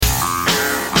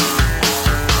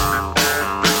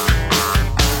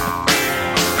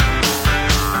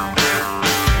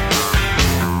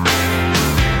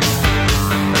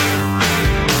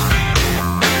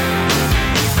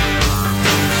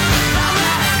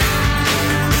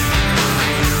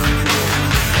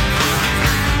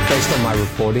Based on my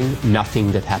reporting,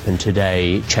 nothing that happened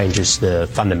today changes the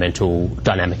fundamental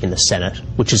dynamic in the Senate,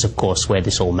 which is, of course, where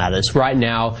this all matters. Right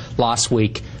now, last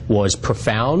week was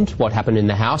profound, what happened in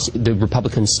the House. The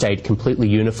Republicans stayed completely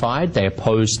unified. They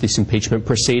opposed this impeachment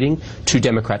proceeding. 2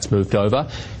 Democrats moved over.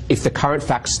 If the current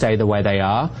facts stay the way they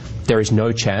are, there is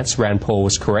no chance, Rand Paul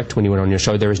was correct when he went on your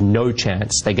show, there is no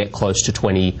chance they get close to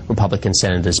 20 Republican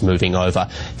senators moving over.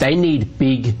 They need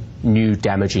big, new,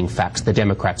 damaging facts, the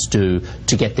Democrats do,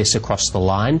 to get this across the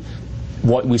line.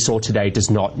 What we saw today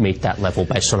does not meet that level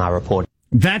based on our reporting.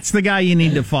 That's the guy you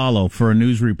need to follow for a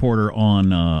news reporter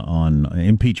on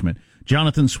impeachment.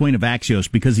 Jonathan Swain of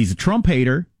Axios, because he's a Trump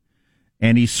hater,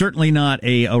 and he's certainly not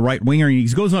a right-winger. He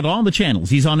goes on all the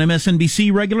channels. He's on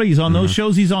MSNBC regularly. He's on those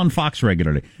shows. He's on Fox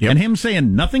regularly. Yep. And him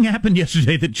saying nothing happened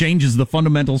yesterday that changes the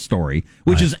fundamental story,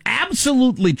 which is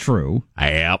absolutely true.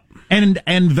 Yep. And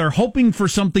they're hoping for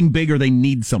something big, or they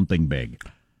need something big.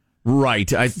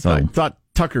 Right. I thought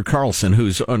Tucker Carlson,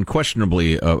 who's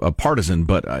unquestionably a partisan,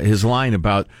 but his line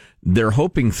about they're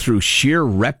hoping through sheer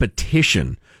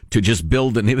repetition to just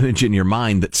build an image in your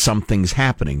mind that something's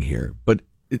happening here. But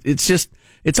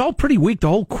it's all pretty weak. The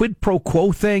whole quid pro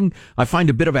quo thing, I find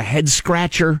a bit of a head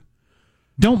scratcher.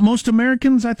 Don't most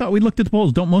Americans, I thought we looked at the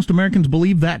polls, don't most Americans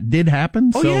believe that did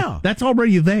happen? Oh, yeah. That's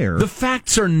already there. The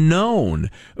facts are known,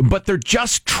 but they're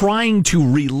just trying to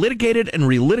relitigate it and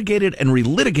relitigate it and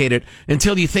relitigate it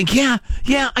until you think, yeah,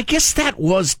 I guess that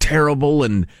was terrible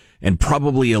and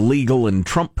probably illegal, and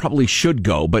Trump probably should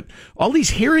go. But all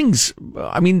these hearings,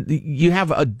 I mean, you have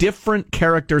a different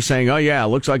character saying, oh, yeah,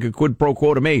 looks like a quid pro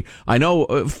quo to me. I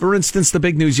know, for instance, the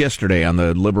big news yesterday on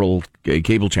the liberal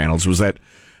cable channels was that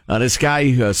this guy,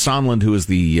 Sondland, who is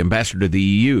the ambassador to the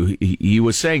EU, he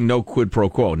was saying no quid pro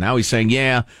quo. Now he's saying,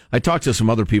 yeah, I talked to some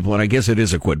other people, and I guess it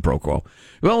is a quid pro quo.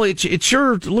 Well, it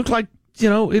sure looked like,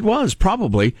 it was,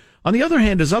 probably. On the other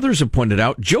hand, as others have pointed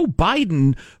out, Joe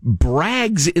Biden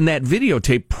brags in that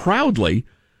videotape proudly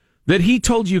that he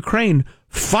told Ukraine,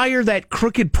 fire that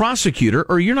crooked prosecutor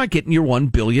or you're not getting your $1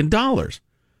 billion.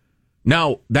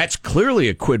 Now, that's clearly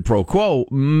a quid pro quo.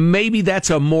 Maybe that's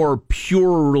a more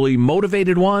purely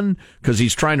motivated one because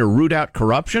he's trying to root out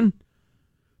corruption.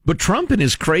 But Trump in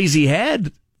his crazy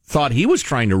head thought he was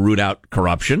trying to root out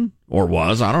corruption, or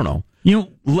was, I don't know.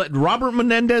 Robert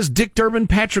Menendez, Dick Durbin,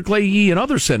 Patrick Leahy, and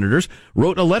other senators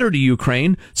wrote a letter to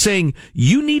Ukraine saying,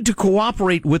 you need to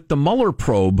cooperate with the Mueller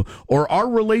probe or our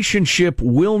relationship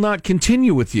will not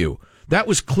continue with you. That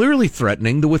was clearly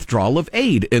threatening the withdrawal of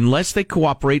aid unless they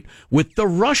cooperate with the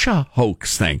Russia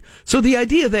hoax thing. So the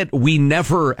idea that we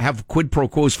never have quid pro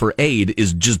quos for aid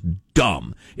is just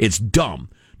dumb. It's dumb.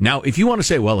 Now, if you want to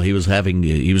say, well, he was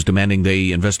demanding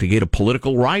they investigate a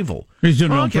political rival. He's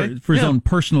doing it for his own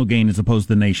personal gain as opposed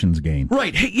to the nation's gain.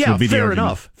 Right. Yeah, fair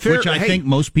enough. Which I think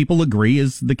most people agree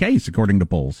is the case, according to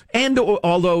polls. And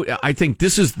although I think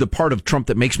this is the part of Trump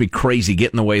that makes me crazy,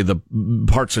 get in the way of the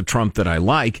parts of Trump that I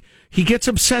like, he gets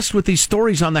obsessed with these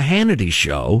stories on the Hannity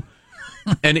show.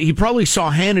 And he probably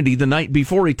saw Hannity the night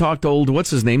before he talked to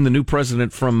the new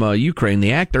president from Ukraine,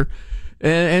 the actor.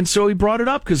 And so he brought it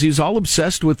up because he's all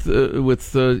obsessed with the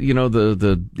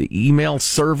email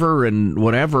server and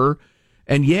whatever.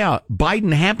 And yeah,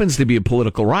 Biden happens to be a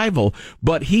political rival,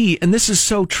 but and this is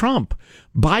so Trump,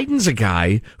 Biden's a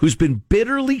guy who's been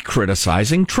bitterly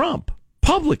criticizing Trump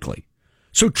publicly.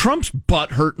 So Trump's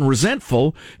butthurt and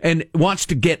resentful and wants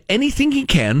to get anything he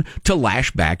can to lash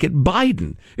back at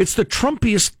Biden. It's the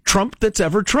Trumpiest Trump that's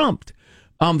ever trumped.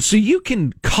 So you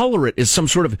can color it as some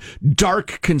sort of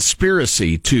dark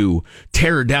conspiracy to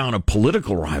tear down a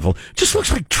political rival. Just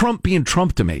looks like Trump being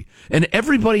Trump to me. And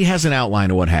everybody has an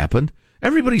outline of what happened.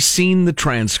 Everybody's seen the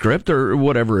transcript or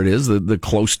whatever it is, the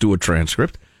close to a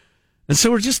transcript. And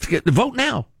so we're just vote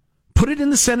now. Put it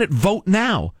in the Senate. Vote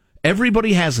now.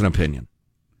 Everybody has an opinion.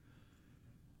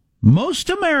 Most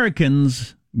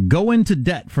Americans go into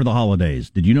debt for the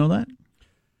holidays. Did you know that?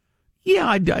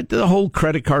 Yeah, the whole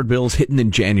credit card bills hitting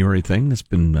in January thing. That's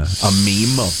been a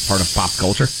meme, part of pop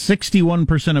culture.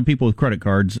 61% of people with credit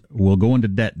cards will go into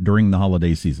debt during the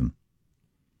holiday season.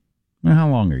 Now, how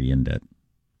long are you in debt?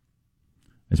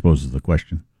 I suppose is the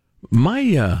question.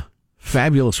 My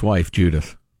fabulous wife,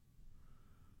 Judith,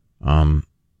 well,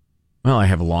 I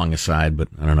have a long aside, but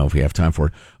I don't know if we have time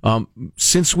for it.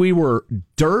 Since we were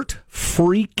dirt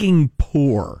freaking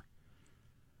poor,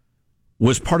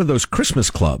 was part of those Christmas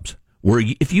clubs where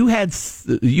if you had,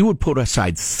 you would put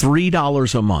aside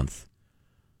 $3 a month.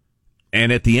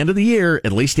 And at the end of the year,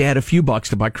 at least you had a few bucks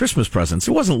to buy Christmas presents.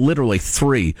 It wasn't literally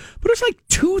 $3, but it was like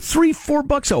 $2, $3,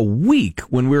 $4 a week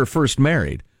when we were first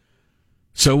married.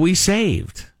 So we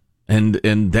saved. And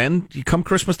then you come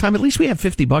Christmas time, at least we have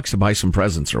 $50 to buy some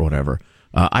presents or whatever.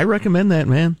 I recommend that,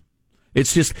 man.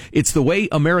 It's the way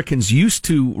Americans used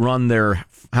to run their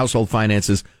household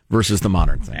finances versus the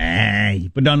modern thing. You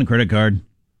put down the credit card.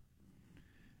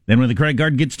 Then when the credit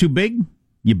card gets too big,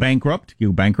 you bankrupt.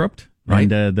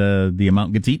 Right. And the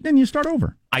amount gets eaten, and you start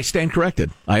over. I stand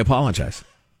corrected. I apologize.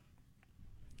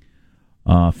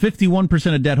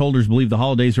 51% of debt holders believe the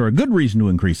holidays are a good reason to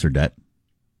increase their debt.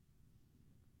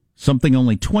 Something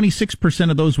only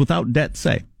 26% of those without debt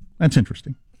say. That's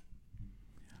interesting.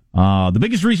 The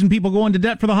biggest reason people go into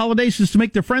debt for the holidays is to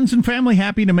make their friends and family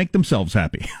happy, to make themselves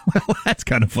happy. Well, that's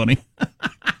kind of funny.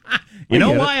 You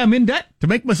know why I'm in debt? To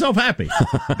make myself happy.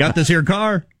 Got this here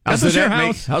car. Got this here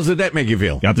house. How's the debt make you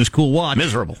feel? Got this cool watch.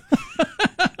 Miserable.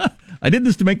 I did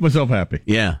this to make myself happy.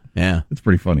 Yeah. It's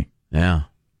pretty funny. Yeah.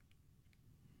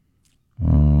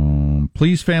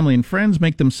 Please family and friends,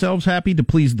 make themselves happy. To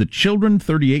please the children,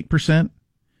 38%.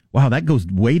 Wow, that goes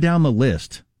way down the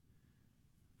list.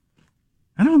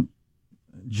 I don't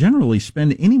generally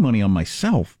spend any money on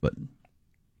myself, but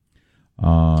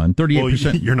and 38%.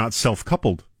 Well, you're not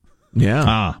self-coupled.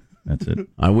 Yeah. That's it.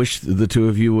 I wish the two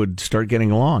of you would start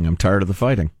getting along. I'm tired of the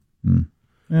fighting.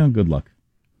 Well, good luck.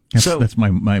 That's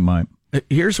my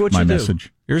here's what my you do.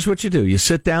 message. Here's what you do. You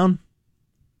sit down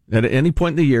at any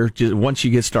point in the year, once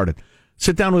you get started.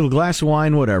 Sit down with a glass of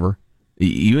wine, whatever.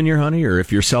 You and your honey, or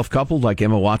if you're self-coupled like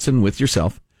Emma Watson with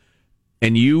yourself,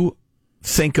 and you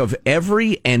think of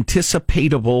every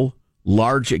anticipatable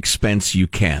large expense you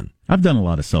can. I've done a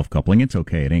lot of self-coupling. It's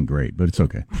okay. It ain't great, but it's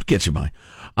okay. Gets you by.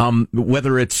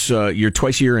 Whether it's your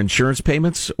twice-a-year insurance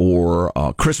payments or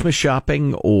Christmas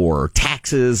shopping or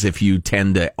taxes if you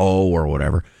tend to owe or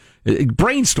whatever.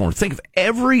 Brainstorm. Think of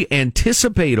every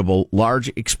anticipatable large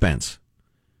expense.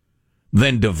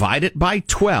 Then divide it by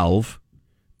 12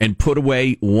 and put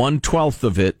away 1/12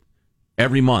 of it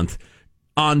every month.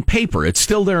 On paper, it's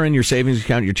still there in your savings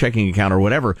account, your checking account, or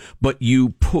whatever, but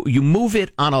you move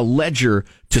it on a ledger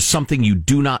to something you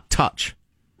do not touch.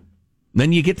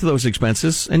 Then you get to those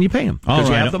expenses and you pay them because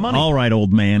you have the money. All right,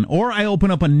 old man. Or I open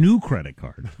up a new credit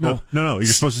card. No. You're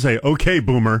supposed to say, "Okay,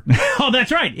 boomer." Oh, that's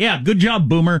right. Yeah, good job,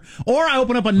 boomer. Or I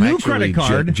open up a new credit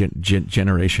card.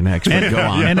 Generation X. But go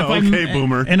on. And if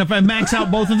boomer. And if I max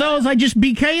out both of those, I just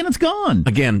BK and it's gone.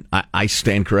 Again, I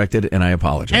stand corrected and I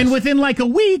apologize. And within like a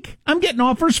week, I'm getting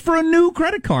offers for a new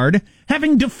credit card,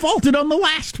 having defaulted on the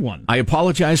last one. I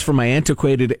apologize for my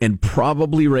antiquated and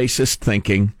probably racist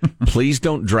thinking. Please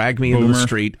don't drag me into the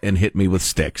street and hit me with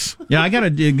sticks. Yeah, I got a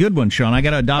good one, Sean. I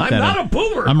got to adopt that. I'm not a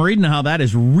boomer. I'm reading how that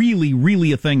is really,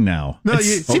 really a thing now. No,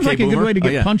 it seems like a good way to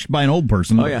get punched by an old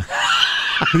person. Oh, yeah.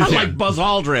 I like Buzz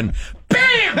Aldrin.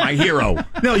 Bam! My hero.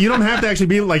 No, you don't have to actually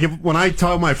be like, when I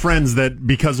tell my friends that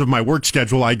because of my work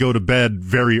schedule, I go to bed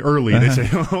very early, they say,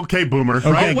 "Okay, boomer."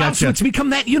 Okay, right? Wow, gotcha. so it's become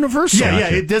that universal. Yeah,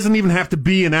 it doesn't even have to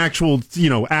be an actual,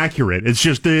 accurate. It's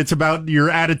just, it's about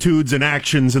your attitudes and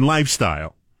actions and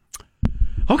lifestyle.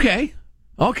 Okay,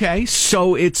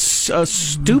 so it's a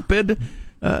stupid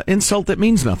insult that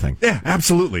means nothing. Yeah,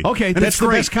 absolutely. Okay, and that's the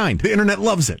best kind. The internet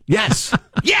loves it. Yes,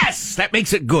 yes, that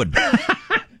makes it good.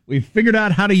 We figured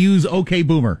out how to use OK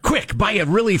Boomer. Quick, buy a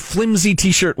really flimsy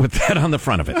T-shirt with that on the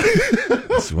front of it.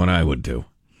 That's what I would do.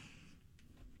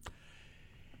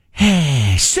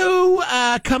 So,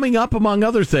 coming up, among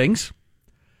other things,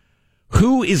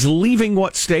 who is leaving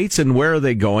what states and where are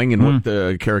they going and what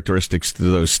the characteristics to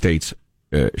those states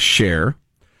share.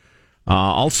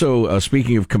 Also,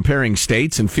 speaking of comparing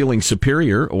states and feeling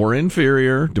superior or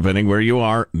inferior, depending where you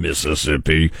are,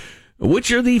 Mississippi.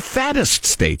 Which are the fattest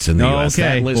states in the U.S.?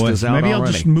 That list is out maybe already.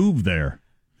 I'll just move there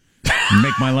and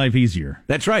make my life easier.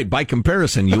 That's right. By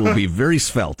comparison, you will be very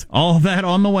svelte. All that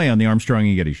on the way on the Armstrong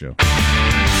and Getty Show.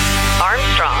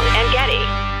 Armstrong and Getty.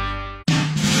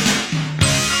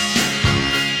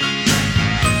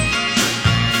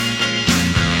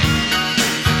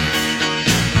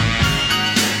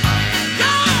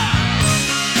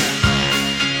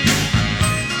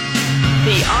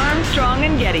 The Armstrong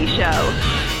and Getty Show.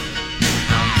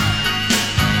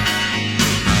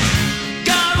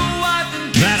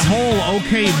 That whole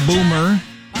OK Boomer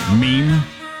meme,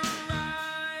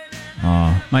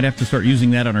 might have to start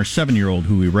using that on our 7-year-old,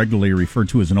 who we regularly refer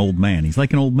to as an old man. He's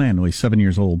like an old man, though he's 7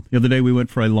 years old. The other day we went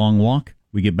for a long walk.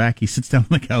 We get back, he sits down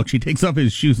on the couch, he takes off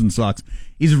his shoes and socks.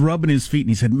 He's rubbing his feet, and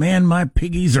he said, "Man, my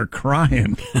piggies are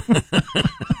crying."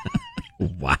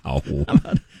 Wow.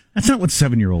 That's not what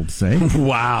 7-year-olds say.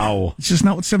 Wow. It's just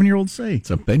not what 7-year-olds say. It's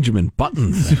a Benjamin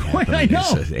Button thing. I know.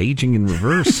 It's aging in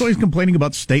reverse. So he's complaining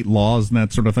about state laws and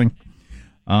that sort of thing.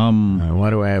 Why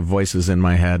do I have voices in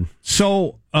my head?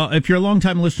 So, if you're a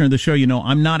longtime listener of the show, you know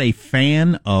I'm not a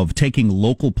fan of taking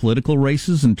local political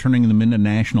races and turning them into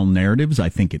national narratives. I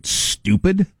think it's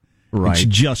stupid. Right. It's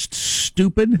just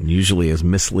stupid. Usually as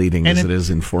misleading as it is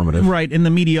informative. Right, and the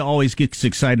media always gets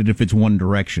excited if it's one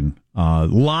direction. A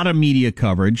lot of media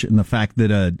coverage, and the fact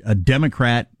that a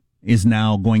Democrat is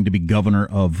now going to be governor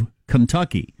of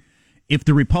Kentucky. If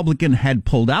the Republican had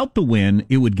pulled out the win,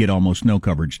 it would get almost no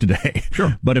coverage today.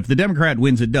 Sure. But if the Democrat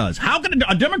wins, it does. How can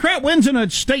a Democrat wins in a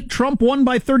state Trump won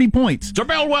by 30 points? It's a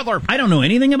bellwether. I don't know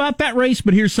anything about that race,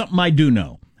 but here's something I do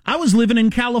know. I was living in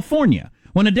California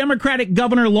when a Democratic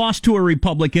governor lost to a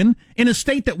Republican in a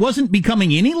state that wasn't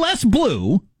becoming any less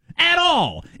blue at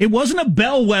all. It wasn't a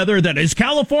bellwether that is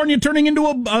California turning into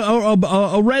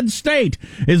a red state.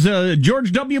 Is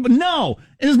George W. No,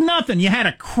 it is nothing. You had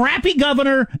a crappy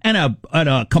governor and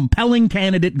a compelling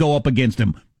candidate go up against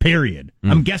him. Period.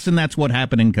 I'm guessing that's what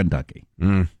happened in Kentucky.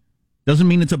 Doesn't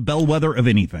mean it's a bellwether of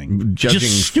anything.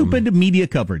 Just stupid media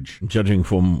coverage. Judging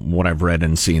from what I've read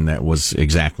and seen, that was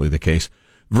exactly the case.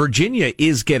 Virginia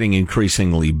is getting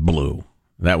increasingly blue.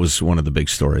 That was one of the big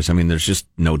stories. I mean, there's just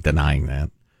no denying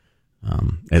that.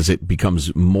 As it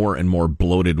becomes more and more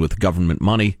bloated with government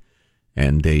money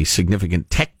and a significant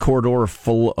tech corridor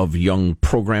full of young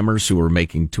programmers who are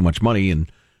making too much money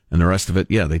and the rest of it,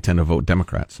 yeah, they tend to vote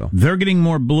Democrat. So they're getting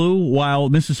more blue while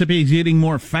Mississippi is getting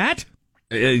more fat?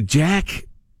 Jack,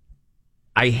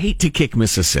 I hate to kick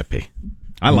Mississippi.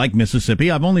 I like Mississippi.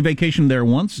 I've only vacationed there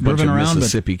once, driven around.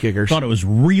 Mississippi kickers. Thought it was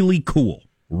really cool.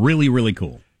 Really, really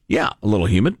cool. Yeah, a little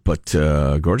humid, but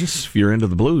gorgeous. If you're into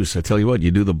the blues, I tell you what,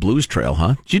 you do the blues trail,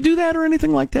 huh? Did you do that or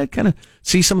anything like that? Kind of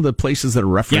see some of the places that are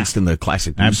referenced in the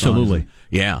classic blues Absolutely.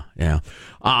 songs? Yeah.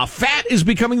 Fat is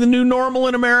becoming the new normal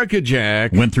in America,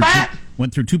 Jack. Went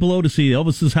through Tupelo to see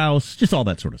Elvis's house, just all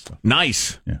that sort of stuff.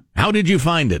 Nice. Yeah. How did you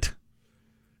find it?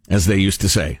 As they used to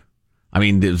say. I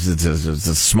mean, it's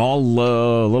a small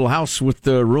little house with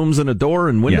rooms and a door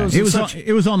and windows. Yeah,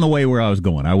 it was on the way where I was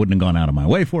going. I wouldn't have gone out of my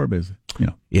way for it, but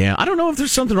Yeah, I don't know if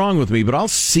there's something wrong with me, but I'll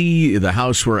see the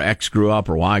house where X grew up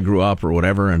or Y grew up or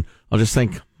whatever, and I'll just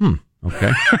think,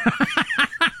 okay.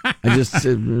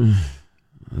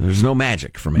 There's no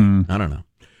magic for me. I don't know.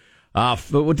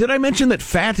 But did I mention that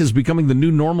fat is becoming the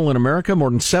new normal in America? More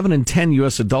than 7 in 10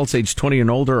 U.S. adults aged 20 and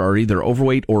older are either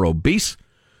overweight or obese.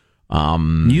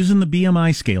 Using the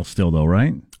BMI scale still, though,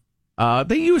 right?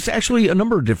 They use actually a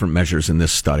number of different measures in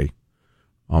this study,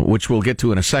 which we'll get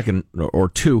to in a second or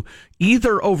two.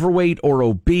 Either overweight or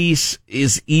obese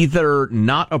is either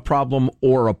not a problem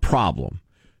or a problem.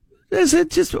 Is it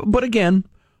just? But again,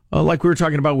 like we were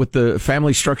talking about with the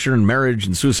family structure and marriage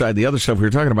and suicide, the other stuff we were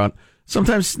talking about.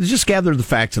 Sometimes just gather the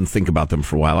facts and think about them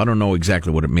for a while. I don't know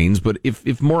exactly what it means, but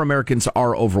if more Americans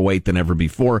are overweight than ever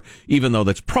before, even though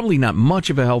that's probably not much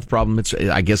of a health problem,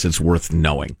 I guess it's worth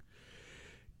knowing.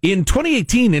 In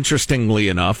 2018, interestingly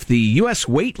enough, the U.S.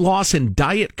 weight loss and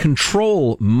diet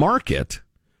control market,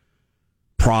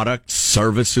 products,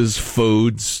 services,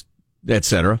 foods,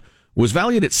 etc., was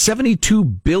valued at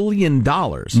 $72 billion.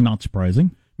 Not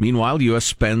surprising. Meanwhile, the U.S.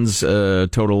 spends a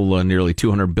total nearly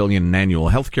 $200 billion in annual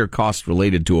healthcare costs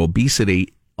related to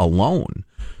obesity alone.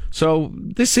 So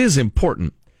this is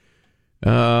important.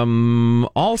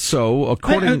 Also,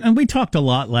 according and we talked a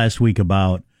lot last week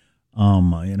about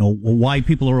why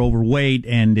people are overweight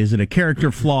and is it a character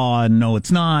flaw and no,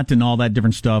 it's not, and all that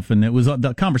different stuff. And it was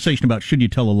the conversation about should you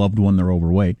tell a loved one they're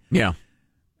overweight. Yeah.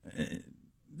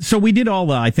 So we did all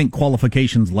the, I think,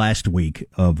 qualifications last week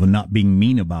of not being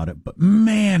mean about it. But,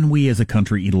 man, we as a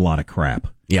country eat a lot of crap.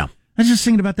 Yeah. I was just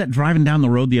thinking about that driving down the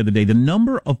road the other day. The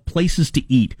number of places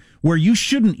to eat where you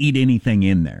shouldn't eat anything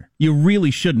in there. You really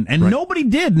shouldn't. And nobody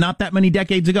did not that many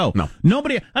decades ago. No.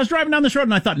 Nobody. I was driving down this road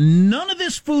and I thought none of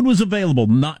this food was available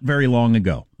not very long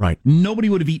ago. Right. Nobody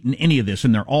would have eaten any of this.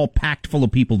 And they're all packed full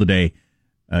of people today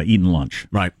eating lunch.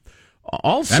 Right.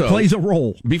 Also, that plays a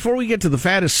role. Before we get to the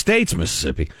fattest states,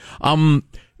 Mississippi,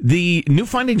 the new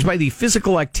findings by the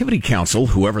Physical Activity Council,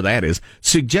 whoever that is,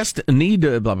 suggest a need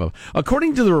to blah, blah, blah.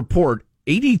 According to the report,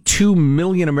 82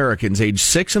 million Americans aged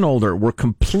 6 and older were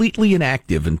completely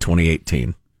inactive in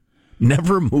 2018.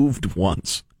 Never moved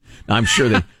once. Now, I'm sure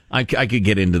that I could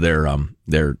get into their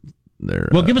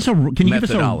well, give us can you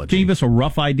give us a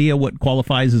rough idea what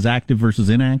qualifies as active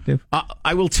versus inactive?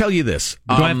 I will tell you this.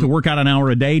 Do I have to work out an hour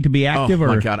a day to be active? Oh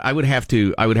my God, I would have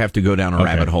to go down a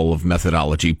rabbit hole of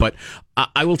methodology. But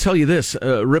I will tell you this,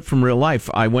 ripped from real life.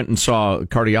 I went and saw a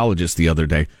cardiologist the other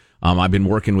day. I've been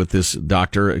working with this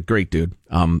doctor, a great dude,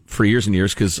 for years and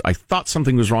years because I thought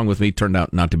something was wrong with me. Turned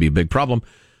out not to be a big problem.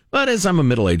 But as I'm a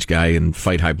middle-aged guy and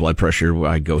fight high blood pressure,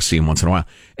 I go see him once in a while.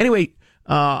 Anyway,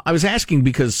 I was asking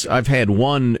because I've had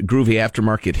one groovy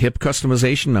aftermarket hip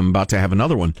customization. I'm about to have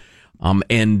another one.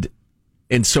 And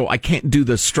so I can't do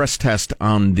the stress test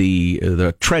on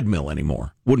the treadmill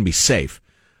anymore. Wouldn't be safe,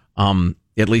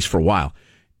 at least for a while.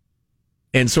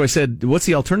 And so I said, what's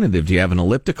the alternative? Do you have an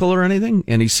elliptical or anything?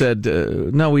 And he said,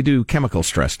 no, we do chemical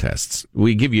stress tests.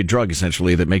 We give you a drug,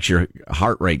 essentially, that makes your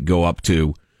heart rate go up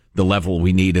to the level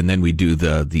we need, and then we do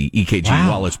the EKG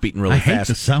while it's beating really fast. I hate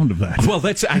the sound of that. Well,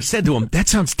 I said to him, that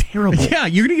sounds terrible. Yeah,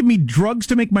 you're going to give me drugs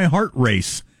to make my heart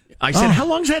race. I said, how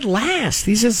long does that last?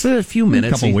 He says, a few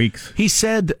minutes. A couple weeks. He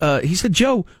said,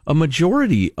 Joe, a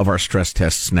majority of our stress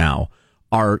tests now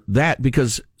are that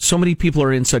because so many people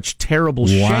are in such terrible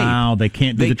shape. Wow, they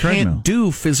can't do the treadmill. They can't do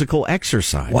physical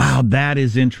exercise. Wow, that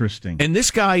is interesting. And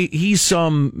this guy, he's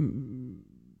going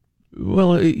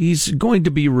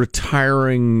to be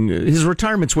retiring. His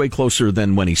retirement's way closer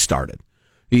than when he started.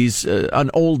 He's an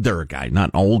older guy,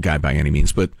 not an old guy by any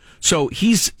means, but so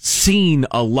he's seen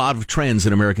a lot of trends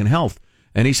in American health.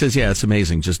 And he says, yeah, it's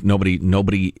amazing. Just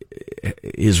nobody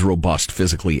is robust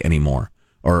physically anymore.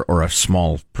 Or a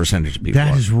small percentage of people.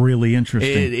 That is really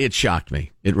interesting. It shocked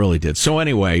me. It really did. So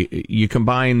anyway, you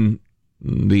combine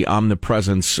the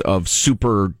omnipresence of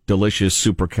super delicious,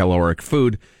 super caloric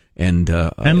food and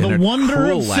the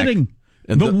wonder of sitting.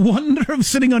 The wonder of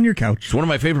sitting on your couch. It's one of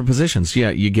my favorite positions. Yeah,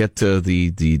 you get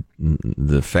the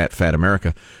fat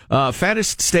America.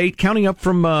 Fattest state, counting up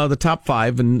from the top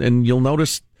 5, and you'll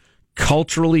notice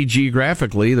culturally,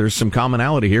 geographically, there's some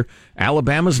commonality here.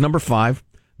 Alabama's number 5.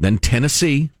 Then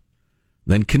Tennessee,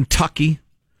 then Kentucky,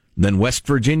 then West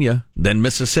Virginia, then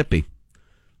Mississippi.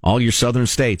 All your southern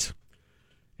states.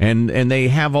 And they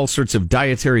have all sorts of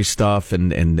dietary stuff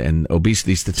and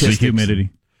obesity statistics. The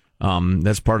humidity.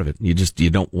 That's part of it. You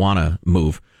don't want to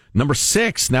move. Number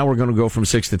 6, now we're going to go from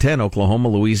 6 to 10. Oklahoma,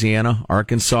 Louisiana,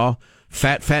 Arkansas,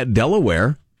 fat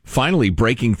Delaware, finally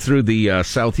breaking through the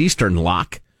southeastern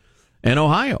lock, and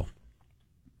Ohio.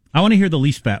 I want to hear the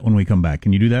least fat when we come back.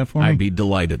 Can you do that for me? I'd be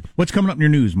delighted. What's coming up in your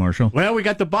news, Marshall? Well, we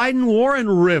got the Biden-Warren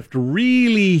rift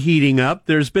really heating up.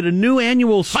 There's been a new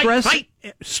annual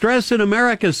Stress in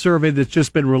America survey that's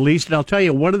just been released. And I'll tell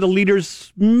you, one of the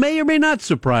leaders may or may not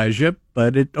surprise you,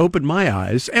 but it opened my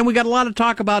eyes. And we got a lot of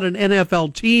talk about an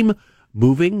NFL team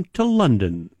moving to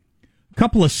London. A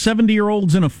couple of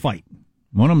 70-year-olds in a fight.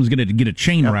 One of them's going to get a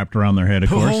chain wrapped around their head, of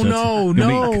course. Oh,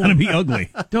 no. Going to be ugly.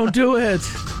 Don't do it.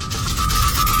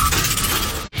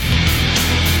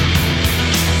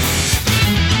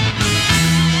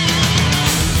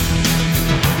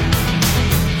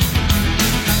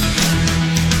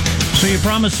 So you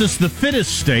promised us the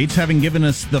fittest states, having given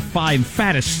us the 5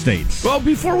 fattest states. Well,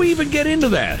 before we even get into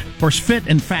that. Of course, fit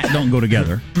and fat don't go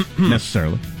together,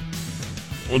 necessarily.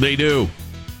 Well, they do.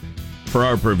 For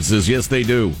our purposes, yes, they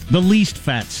do. The least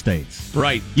fat states.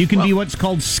 Right. You can be what's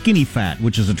called skinny fat,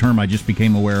 which is a term I just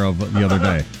became aware of the other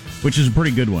day, which is a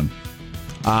pretty good one.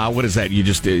 What is that? You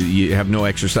just you have no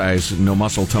exercise, no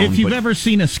muscle tone. If you've ever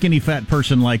seen a skinny fat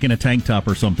person like in a tank top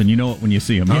or something, you know it when you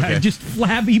see them. Okay. Yeah, just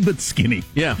flabby but skinny.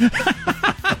 Yeah.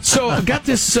 So I got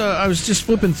this. I was just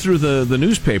flipping through the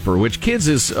newspaper, which Kids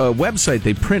is a website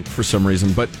they print for some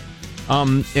reason, but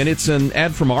and it's an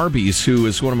ad from Arby's, who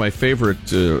is one of my favorite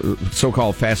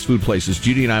so-called fast food places.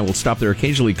 Judy and I will stop there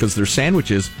occasionally because their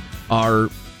sandwiches are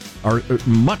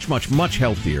much, much, much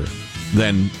healthier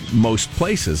than most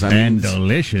places. And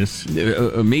delicious.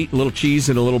 Meat, a little cheese,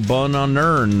 and a little bun on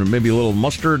there, and maybe a little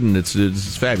mustard, and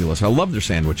it's fabulous. I love their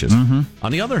sandwiches. Mm-hmm.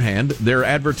 On the other hand, they're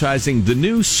advertising the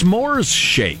new s'mores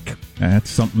shake. That's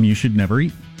something you should never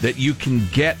eat. That you can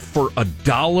get for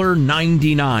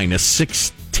 $1.99, a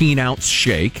 16-ounce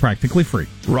shake. Practically free.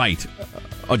 Right.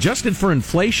 Adjusted for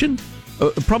inflation,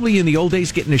 probably in the old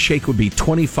days, getting a shake would be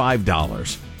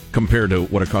 $25. Compared to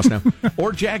what it costs now.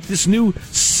 Or, Jack, this new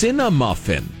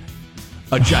Cinnammuffin.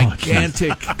 A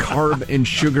gigantic carb and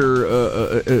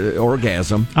sugar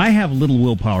orgasm. I have little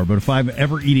willpower, but if I'm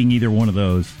ever eating either one of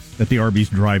those at the Arby's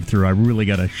drive-thru, I really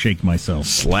got to shake myself.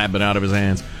 Slap it out of his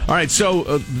hands. All right,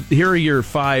 so here are your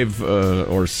 5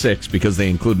 or 6, because they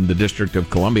include the District of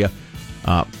Columbia,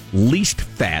 least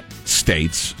fat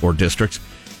states or districts.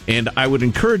 And I would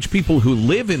encourage people who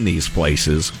live in these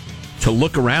places to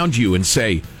look around you and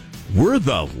say, we're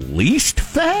the least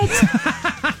fat?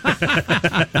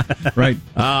 Right.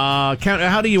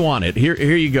 How do you want it? Here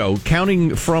you go.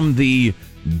 Counting from the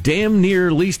damn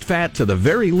near least fat to the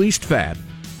very least fat.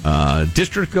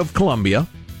 District of Columbia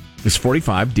is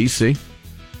 45, D.C.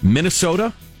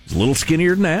 Minnesota is a little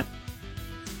skinnier than that.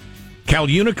 Cal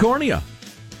Unicornia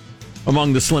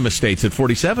among the slimmest states at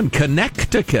 47.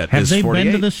 Connecticut Have is they 48.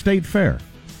 been to the state fair?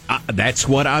 That's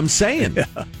what I'm saying.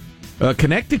 Yeah.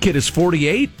 Connecticut is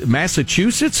 48.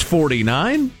 Massachusetts,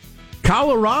 49.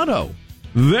 Colorado,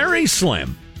 very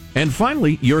slim. And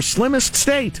finally, your slimmest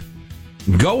state.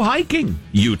 Go hiking,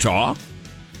 Utah.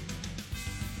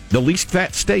 The least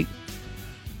fat state.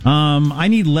 I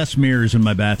need less mirrors in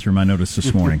my bathroom, I noticed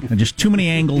this morning. Just too many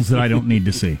angles that I don't need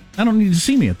to see. I don't need to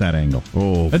see me at that angle.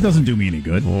 Oh, that doesn't do me any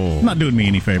good. Not doing me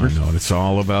any favors. I know, it's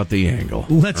all about the angle.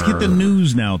 Let's get the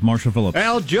news now with Marshall Phillips.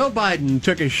 Well, Joe Biden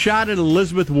took a shot at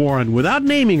Elizabeth Warren without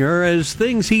naming her as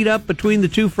things heat up between the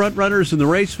two frontrunners in the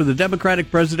race for the Democratic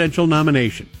presidential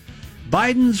nomination.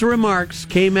 Biden's remarks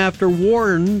came after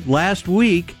Warren last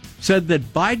week said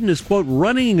that Biden is, quote,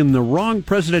 running in the wrong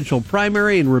presidential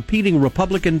primary and repeating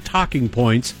Republican talking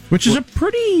points. Which is a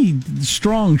pretty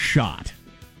strong shot.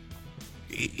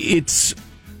 It's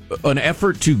an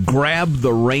effort to grab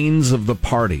the reins of the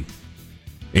party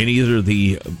in either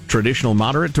the traditional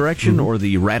moderate direction or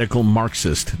the radical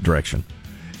Marxist direction.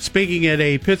 Speaking at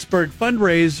a Pittsburgh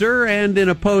fundraiser and in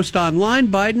a post online,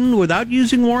 Biden, without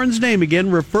using Warren's name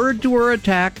again, referred to her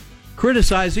attack,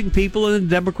 criticizing people in the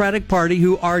Democratic Party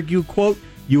who argue, quote,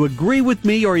 you agree with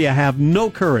me or you have no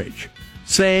courage,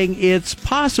 saying it's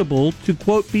possible to,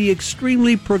 quote, be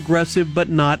extremely progressive but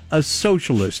not a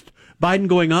socialist. Biden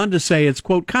going on to say it's,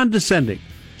 quote, condescending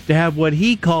to have what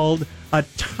he called a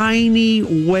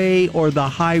tiny way or the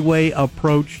highway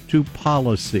approach to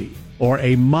policy, or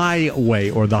a my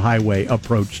way or the highway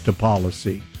approach to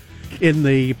policy. In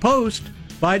the post,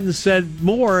 Biden said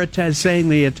more, saying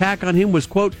the attack on him was,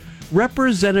 quote,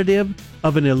 representative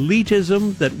of an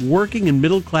elitism that working and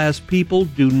middle-class people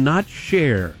do not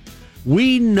share.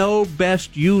 We know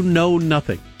best, you know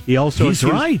nothing. He's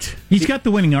right. He's got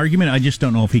the winning argument. I just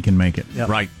don't know if he can make it. Yep.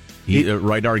 Right.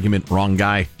 Right argument, wrong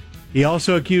guy. He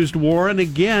also accused Warren,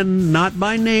 again, not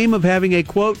by name, of having a,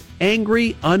 quote,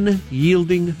 angry,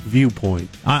 unyielding viewpoint.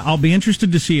 I'll be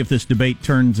interested to see if this debate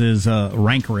turns as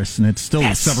rancorous, and it's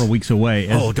still several weeks away.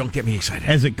 Don't get me excited.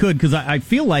 As it could, because I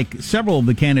feel like several of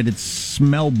the candidates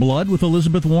smell blood with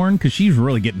Elizabeth Warren, because she's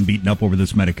really getting beaten up over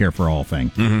this Medicare for All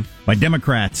thing by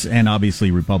Democrats and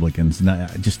obviously Republicans. And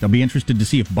I'll be interested to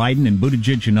see if Biden and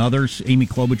Buttigieg and others, Amy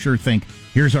Klobuchar, think,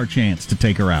 here's our chance to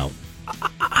take her out.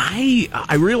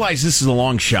 I realize this is a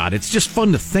long shot. It's just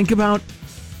fun to think about.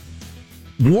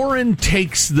 Warren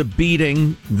takes the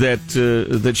beating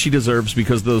that she deserves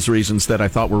because of those reasons that I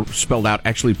thought were spelled out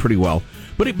actually pretty well.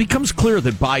 But it becomes clear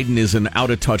that Biden is an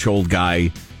out-of-touch old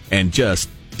guy and just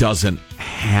doesn't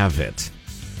have it.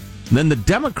 And then the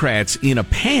Democrats, in a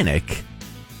panic,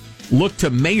 look to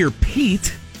Mayor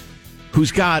Pete,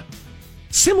 who's got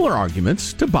similar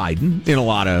arguments to Biden in a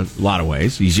lot of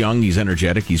ways. He's young, he's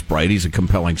energetic, he's bright, he's a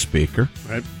compelling speaker.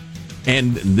 Right.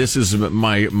 And this is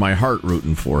my heart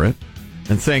rooting for it.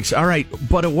 And thinks, all right,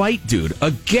 but a white dude,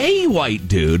 a gay white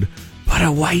dude, but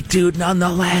a white dude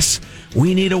nonetheless.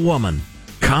 We need a woman.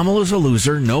 Kamala's a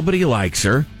loser, nobody likes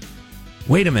her.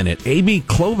 Wait a minute, Amy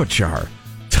Klobuchar,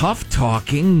 tough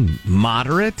talking,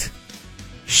 moderate.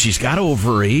 She's got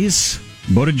ovaries.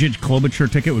 Buttigieg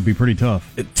Klobuchar ticket would be pretty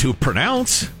tough to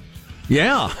pronounce.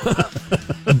 Yeah.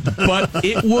 But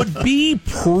it would be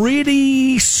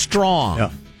pretty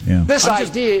strong. Yeah. This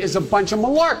idea is a bunch of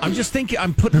malarkey. I'm just thinking,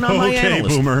 I'm putting on my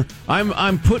analyst. Boomer.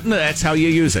 I'm putting, that's how you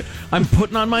use it. I'm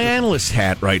putting on my analyst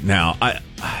hat right now.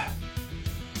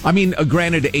 I mean,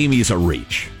 granted, Amy's a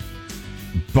reach.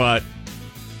 But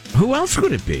who else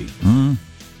would it be?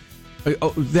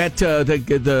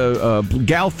 The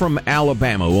gal from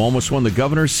Alabama who almost won the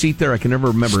governor's seat there. I can never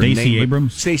remember her name. Stacey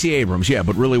Abrams? Stacey Abrams, yeah,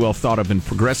 but really well thought of in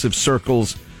progressive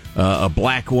circles. A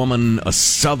black woman, a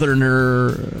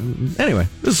southerner. Anyway,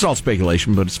 this is all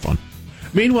speculation, but it's fun.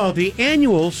 Meanwhile, the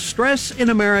annual Stress in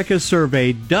America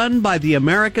survey done by the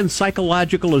American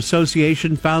Psychological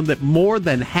Association found that more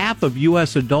than half of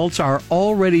U.S. adults are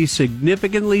already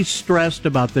significantly stressed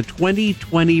about the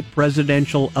 2020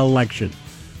 presidential election,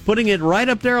 putting it right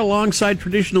up there alongside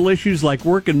traditional issues like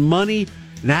work and money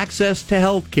and access to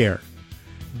health care.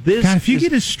 God, if you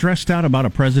get as stressed out about a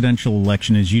presidential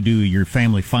election as you do your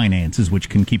family finances, which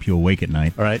can keep you awake at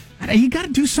night, all right, you got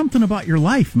to do something about your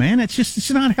life, man.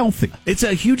 It's not healthy. It's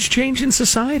a huge change in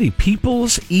society.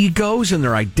 People's egos and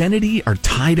their identity are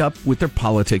tied up with their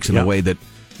politics in a way that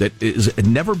has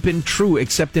never been true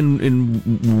except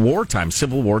in wartime,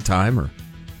 Civil War time,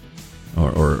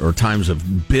 or times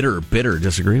of bitter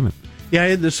disagreement. Yeah,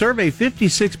 in the survey,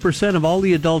 56% of all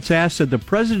the adults asked said the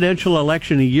presidential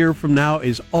election a year from now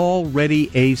is already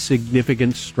a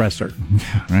significant stressor.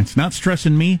 It's not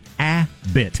stressing me a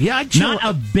bit. Yeah, not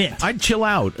a bit. I'd chill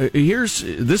out. This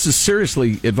is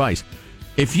seriously advice.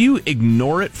 If you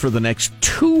ignore it for the next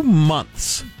 2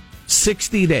 months,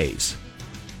 60 days,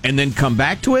 and then come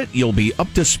back to it, you'll be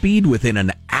up to speed within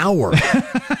an hour.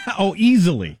 Oh,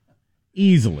 easily.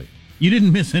 You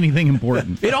didn't miss anything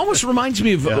important. It almost reminds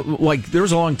me of, there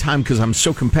was a long time, because I'm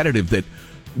so competitive, that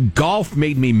golf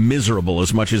made me miserable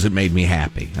as much as it made me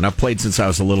happy. And I've played since I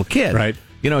was a little kid. Right.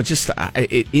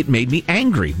 It made me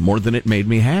angry more than it made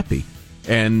me happy.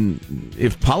 And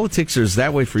if politics is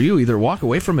that way for you, either walk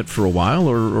away from it for a while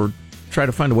or try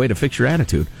to find a way to fix your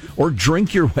attitude. Or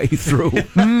drink your way through.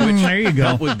 There you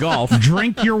go. With golf.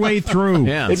 Drink your way through.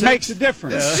 Yeah. It makes a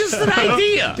difference. It's just an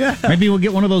idea. Yeah. Maybe we'll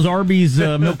get one of those Arby's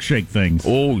milkshake things.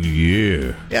 Oh,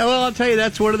 yeah. Yeah, well, I'll tell you,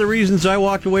 that's one of the reasons I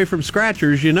walked away from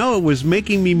Scratchers. It was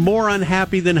making me more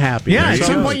unhappy than happy. Yeah, at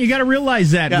some point you got to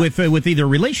realize that with either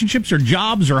relationships or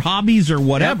jobs or hobbies or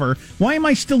whatever. Why am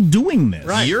I still doing this?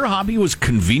 Right. Your hobby was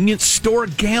convenience store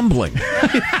gambling.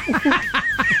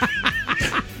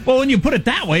 Well, when you put it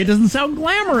that way, it doesn't sound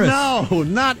glamorous. No,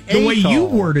 not the way you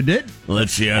worded it.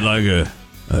 Let's see, I'd like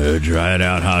a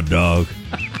dried-out hot dog,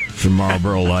 some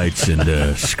Marlboro Lights, and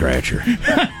a Scratcher.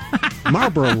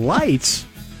 Marlboro Lights?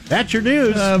 That's your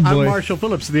news. I'm Marshall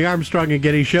Phillips of the Armstrong and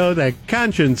Getty Show, the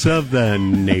conscience of the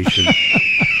nation.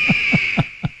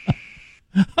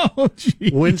 Oh,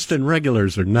 geez. Winston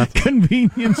regulars are nothing.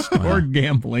 Convenience store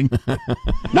gambling.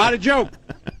 Not a joke.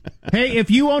 Hey, if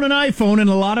you own an iPhone, and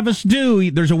a lot of us do,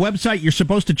 there's a website you're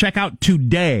supposed to check out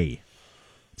today.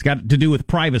 It's got to do with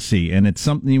privacy, and it's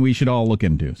something we should all look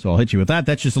into. So I'll hit you with that.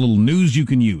 That's just a little news you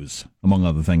can use, among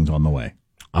other things on the way.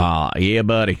 Yeah,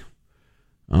 buddy.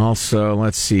 Also,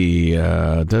 let's see.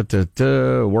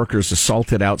 Workers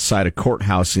assaulted outside a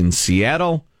courthouse in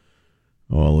Seattle.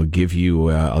 Well, I'll give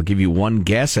you one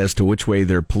guess as to which way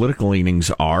their political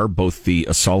leanings are, both the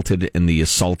assaulted and the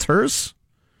assaulters.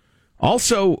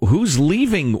 Also, who's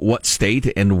leaving what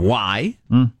state and why?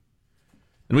 And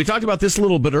we talked about this a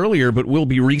little bit earlier, but we'll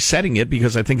be resetting it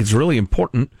because I think it's really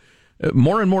important.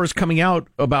 More and more is coming out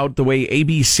about the way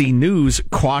ABC News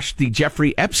quashed the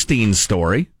Jeffrey Epstein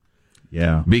story.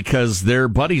 Yeah. Because their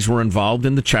buddies were involved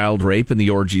in the child rape and the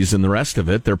orgies and the rest of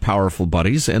it. They're powerful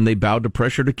buddies, and they bowed to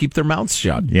pressure to keep their mouths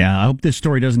shut. Yeah, I hope this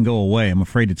story doesn't go away. I'm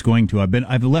afraid it's going to.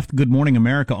 I've left Good Morning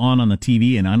America on the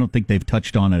TV, and I don't think they've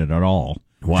touched on it at all.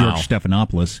 Wow. George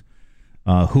Stephanopoulos,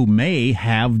 who may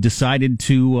have decided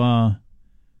to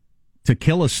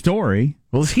kill a story.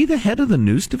 Well, is he the head of the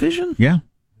news division? Yeah.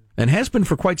 And has been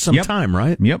for quite some time,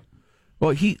 right? Yep.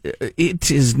 Well,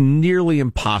 it is nearly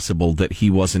impossible that he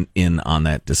wasn't in on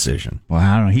that decision. Well,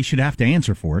 I don't know. He should have to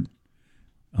answer for it.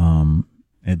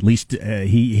 At least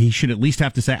he should at least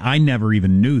have to say, I never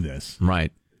even knew this.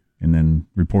 Right. And then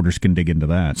reporters can dig into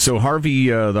that. So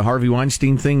the Harvey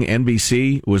Weinstein thing,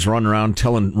 NBC was running around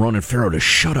telling Ronan Farrow to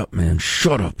shut up, man,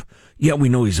 shut up. Yeah, we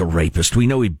know he's a rapist. We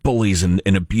know he bullies and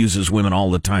abuses women all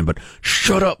the time, but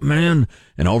shut up, man.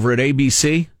 And over at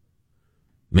ABC,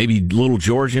 maybe little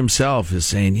George himself is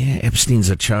saying, yeah, Epstein's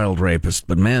a child rapist,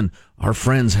 but man, our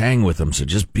friends hang with him, so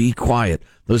just be quiet.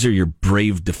 Those are your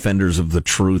brave defenders of the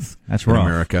truth. That's in rough.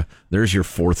 America. There's your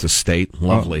fourth estate.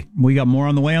 Lovely. We got more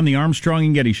on the way on the Armstrong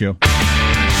and Getty Show.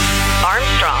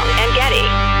 Armstrong and Getty.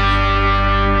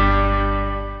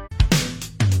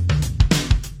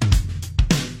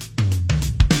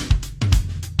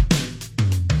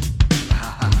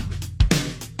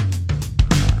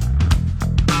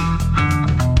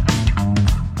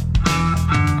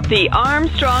 The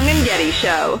Armstrong and Getty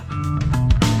Show.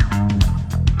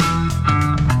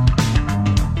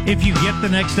 If you get the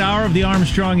next hour of the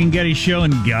Armstrong and Getty Show,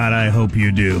 and God, I hope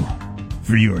you do,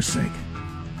 for your sake.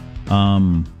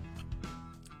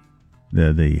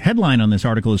 The headline on this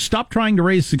article is Stop Trying to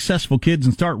Raise Successful Kids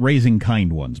and Start Raising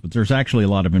Kind Ones. But there's actually a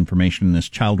lot of information in this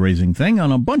child raising thing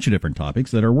on a bunch of different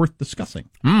topics that are worth discussing.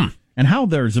 And how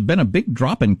there's been a big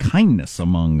drop in kindness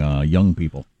among young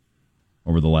people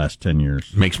over the last 10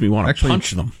 years. Makes me want to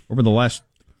punch them. Over the last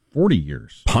 40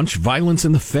 years. Punch violence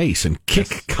in the face and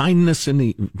kick kindness in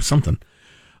the something.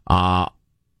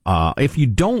 If you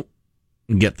don't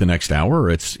get the next hour, or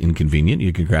it's inconvenient,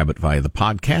 you can grab it via the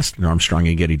podcast at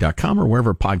armstrongandgetty.com or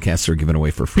wherever podcasts are given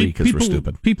away for free because we're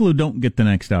stupid. People who don't get the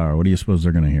next hour, what do you suppose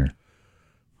they're going to hear?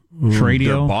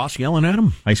 Radio? Their boss yelling at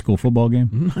them? High school football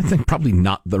game? I think probably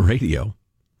not the radio.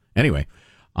 Anyway.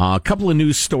 A couple of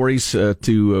news stories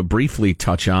to briefly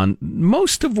touch on.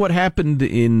 Most of what happened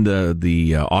in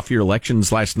the off-year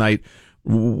elections last night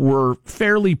were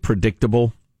fairly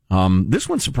predictable. This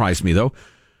one surprised me, though.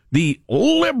 The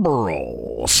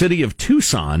liberal city of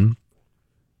Tucson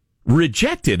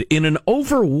rejected in an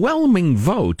overwhelming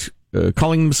vote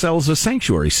calling themselves a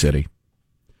sanctuary city.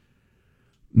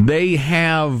 They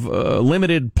have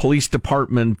limited police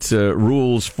department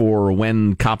rules for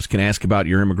when cops can ask about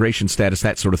your immigration status,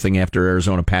 that sort of thing, after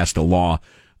Arizona passed a law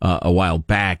a while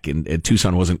back, and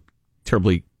Tucson wasn't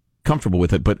terribly comfortable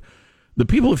with it. But the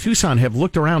people of Tucson have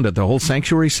looked around at the whole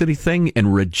sanctuary city thing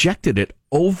and rejected it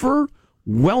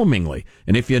overwhelmingly.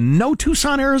 And if you know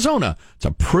Tucson, Arizona, it's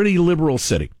a pretty liberal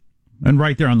city. And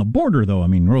right there on the border, though. I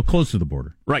mean, real close to the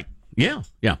border. Right. Yeah.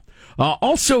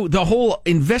 Also, the whole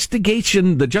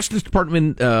investigation, the Justice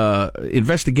Department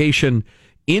investigation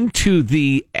into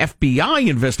the FBI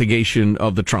investigation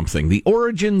of the Trump thing, the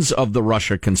origins of the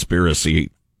Russia conspiracy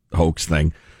hoax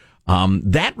thing,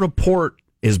 that report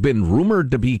has been rumored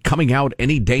to be coming out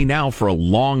any day now for a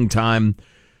long time.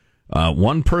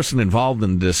 One person involved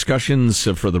in the discussions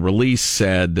for the release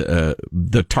said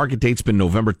the target date's been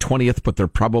November 20th, but they're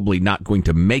probably not going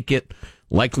to make it.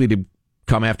 Likely to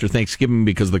come after Thanksgiving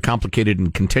because of the complicated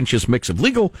and contentious mix of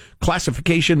legal,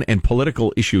 classification, and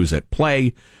political issues at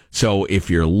play. So if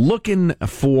you're looking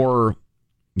for,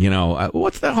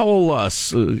 what's that whole,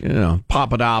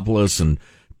 Papadopoulos and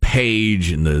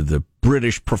Page and the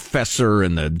British professor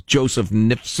and the Joseph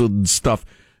Nipson stuff,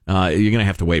 you're going to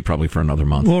have to wait probably for another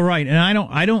month. Well, right, and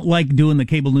I don't like doing the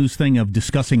cable news thing of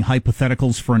discussing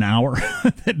hypotheticals for an hour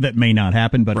that may not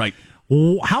happen. But right.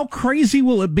 How crazy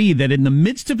will it be that in the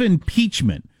midst of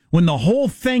impeachment, when the whole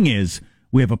thing is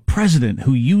we have a president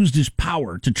who used his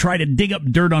power to try to dig up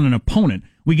dirt on an opponent,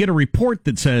 we get a report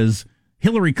that says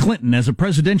Hillary Clinton, as a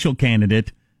presidential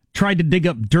candidate, tried to dig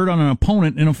up dirt on an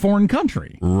opponent in a foreign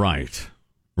country? Right.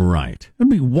 It'd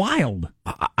be wild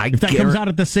if that comes out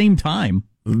at the same time.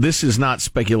 This is not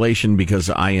speculation because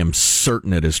I am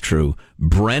certain it is true.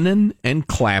 Brennan and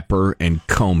Clapper and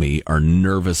Comey are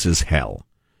nervous as hell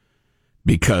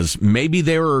because maybe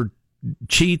they were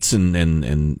cheats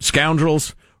and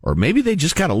scoundrels, or maybe they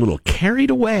just got a little carried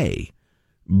away.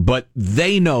 But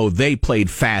they know they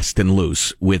played fast and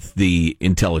loose with the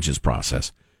intelligence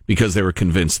process because they were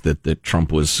convinced that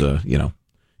Trump was,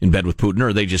 in bed with Putin,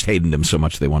 or they just hated him so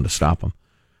much they wanted to stop him.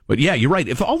 But yeah, you're right.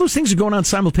 If all those things are going on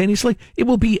simultaneously, it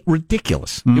will be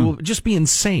ridiculous. It will just be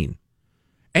insane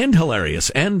and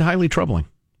hilarious and highly troubling.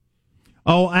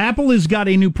 Oh, Apple has got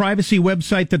a new privacy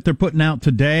website that they're putting out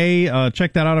today.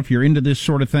 Check that out if you're into this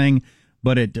sort of thing.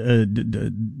 But it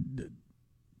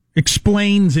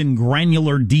explains in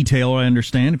granular detail, I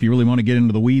understand, if you really want to get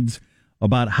into the weeds,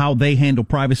 about how they handle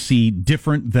privacy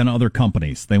different than other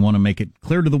companies. They want to make it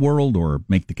clear to the world, or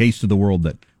make the case to the world,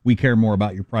 that we care more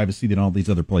about your privacy than all these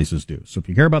other places do. So if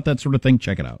you care about that sort of thing,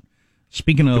 check it out.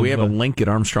 Speaking of, do we have a link at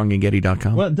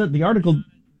ArmstrongandGetty.com? Well, the article,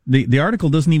 the article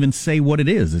doesn't even say what it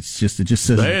is. It just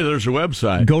says, hey, there's a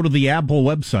website. Go to the Apple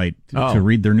website to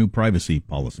read their new privacy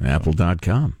policy.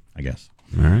 Apple.com, I guess.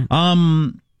 All right.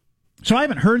 So I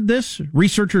haven't heard this.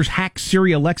 Researchers hack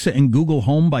Siri, Alexa, and Google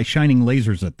Home by shining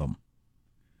lasers at them.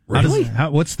 Really?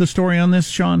 What's the story on this,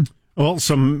 Sean? Well,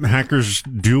 some hackers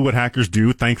do what hackers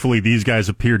do. Thankfully, these guys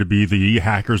appear to be the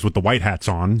hackers with the white hats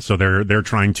on. So they're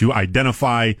trying to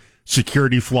identify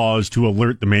security flaws to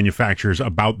alert the manufacturers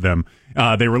about them.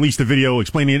 They released a video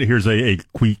explaining it. Here's a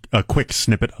quick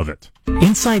snippet of it.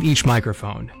 Inside each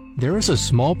microphone, there is a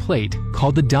small plate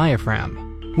called the diaphragm.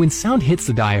 When sound hits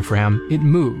the diaphragm, it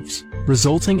moves,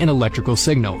 resulting in electrical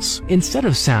signals instead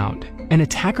of sound. An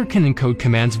attacker can encode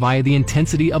commands via the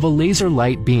intensity of a laser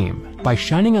light beam. By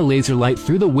shining a laser light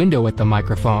through the window at the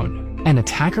microphone, an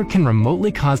attacker can remotely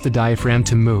cause the diaphragm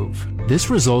to move. This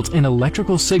results in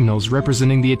electrical signals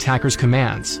representing the attacker's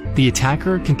commands. The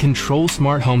attacker can control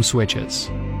smart home switches,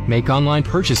 make online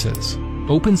purchases,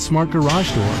 open smart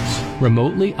garage doors,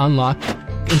 remotely unlock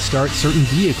and start certain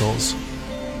vehicles,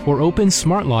 or open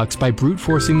smart locks by brute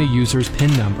forcing the user's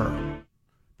PIN number.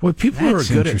 Boy, people who are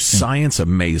good at science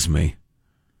amaze me.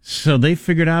 So they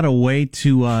figured out a way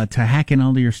to hack in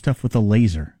all of your stuff with a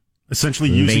laser. Essentially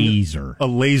using a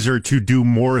laser to do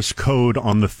Morse code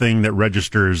on the thing that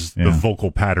registers the vocal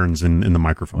patterns in the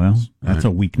microphones. Well, that's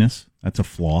a weakness. That's a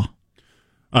flaw.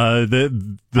 I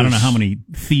don't know how many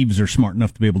thieves are smart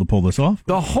enough to be able to pull this off.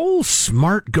 The whole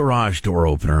smart garage door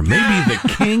opener may be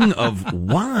the king of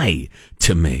why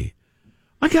to me.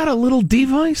 I got a little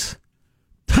device,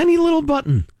 tiny little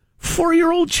button.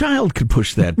 4-year-old child could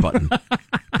push that button.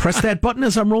 Press that button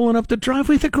as I'm rolling up the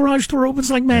driveway, the garage door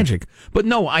opens like magic. But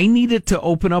no, I need it to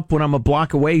open up when I'm a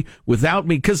block away without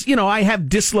me, because, I have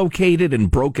dislocated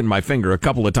and broken my finger a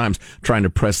couple of times trying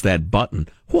to press that button.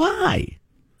 Why?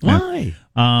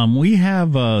 We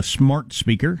have a smart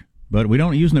speaker, but we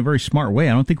don't use it in a very smart way.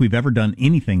 I don't think we've ever done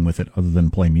anything with it other than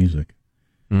play music.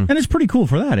 And it's pretty cool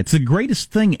for that. It's the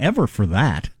greatest thing ever for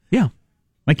that. Yeah.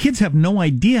 My kids have no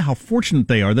idea how fortunate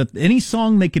they are that any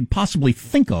song they could possibly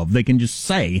think of, they can just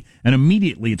say, and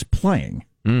immediately it's playing.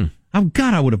 Oh,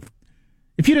 God, I would have...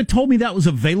 If you'd have told me that was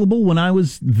available when I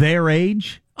was their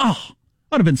age, I'd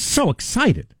have been so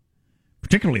excited.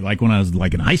 Particularly like when I was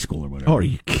like in high school or whatever. Oh, are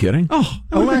you kidding?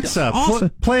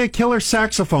 Alexa, play a killer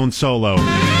saxophone solo.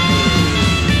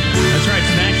 That's right,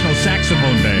 it's National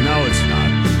Saxophone Day. No, it's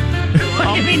not.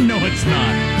 What do you mean, no, it's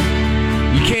not?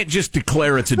 You can't just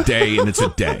declare it's a day and it's a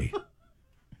day.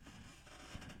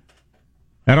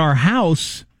 At our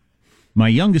house, my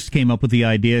youngest came up with the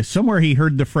idea. Somewhere he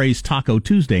heard the phrase Taco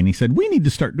Tuesday, and he said, we need to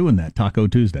start doing that, Taco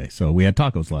Tuesday. So we had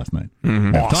tacos last night.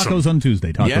 Awesome. Tacos on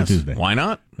Tuesday, Taco Tuesday. Why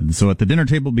not? And so at the dinner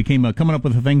table became coming up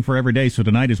with a thing for every day. So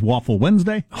tonight is Waffle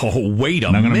Wednesday. Oh, wait a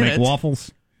and I'm minute. going to make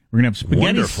waffles. We're going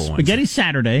to have spaghetti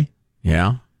Saturday.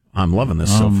 Yeah, I'm loving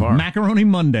this so far. Macaroni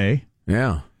Monday.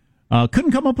 Yeah.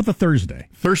 Couldn't come up with a Thursday.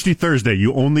 Thirsty Thursday.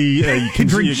 You only you can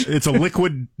drink. It's a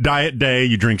liquid diet day.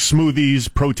 You drink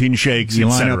smoothies, protein shakes, you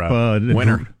line etc. up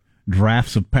Winter.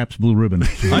 Drafts of Pabst Blue Ribbon.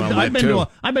 I've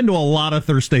been to a lot of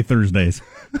Thursdays.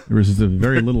 There was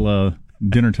very little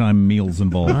dinner time meals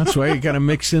involved. That's why you got to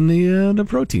mix in the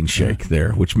protein shake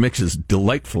there, which mixes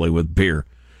delightfully with beer.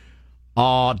 You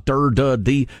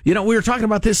know, we were talking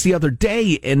about this the other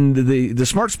day, and the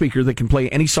smart speaker that can play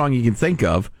any song you can think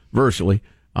of virtually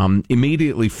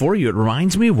immediately for you. It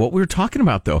reminds me of what we were talking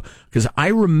about, though, because I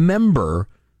remember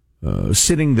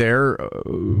sitting there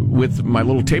with my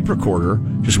little tape recorder,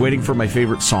 just waiting for my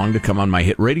favorite song to come on my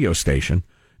hit radio station,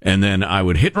 and then I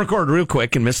would hit record real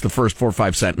quick and miss the first 4 or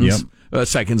 5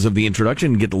 seconds of the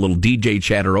introduction and get the little DJ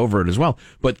chatter over it as well.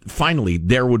 But finally,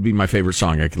 there would be my favorite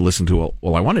song I could listen to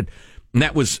all I wanted. And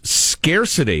that was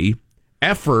Scarcity,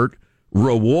 Effort,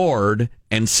 Reward,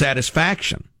 and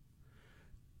Satisfaction,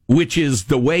 which is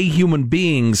the way human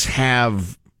beings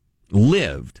have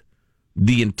lived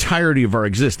the entirety of our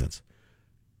existence.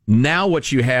 Now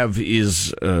what you have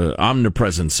is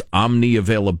omnipresence,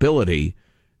 omni-availability,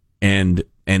 and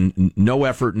no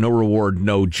effort, no reward,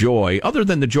 no joy, other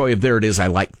than the joy of there it is, I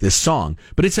like this song.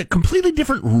 But it's a completely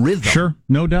different rhythm. Sure,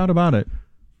 no doubt about it.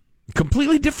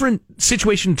 Completely different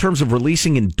situation in terms of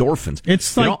releasing endorphins.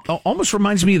 It's like almost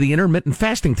reminds me of the intermittent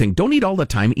fasting thing. Don't eat all the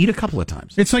time. Eat a couple of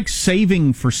times. It's like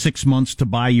saving for 6 months to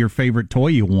buy your favorite toy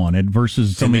you wanted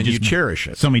versus somebody you cherish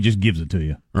it. Somebody just gives it to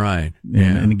you, right?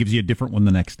 And it gives you a different one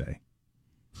the next day.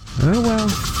 Oh well.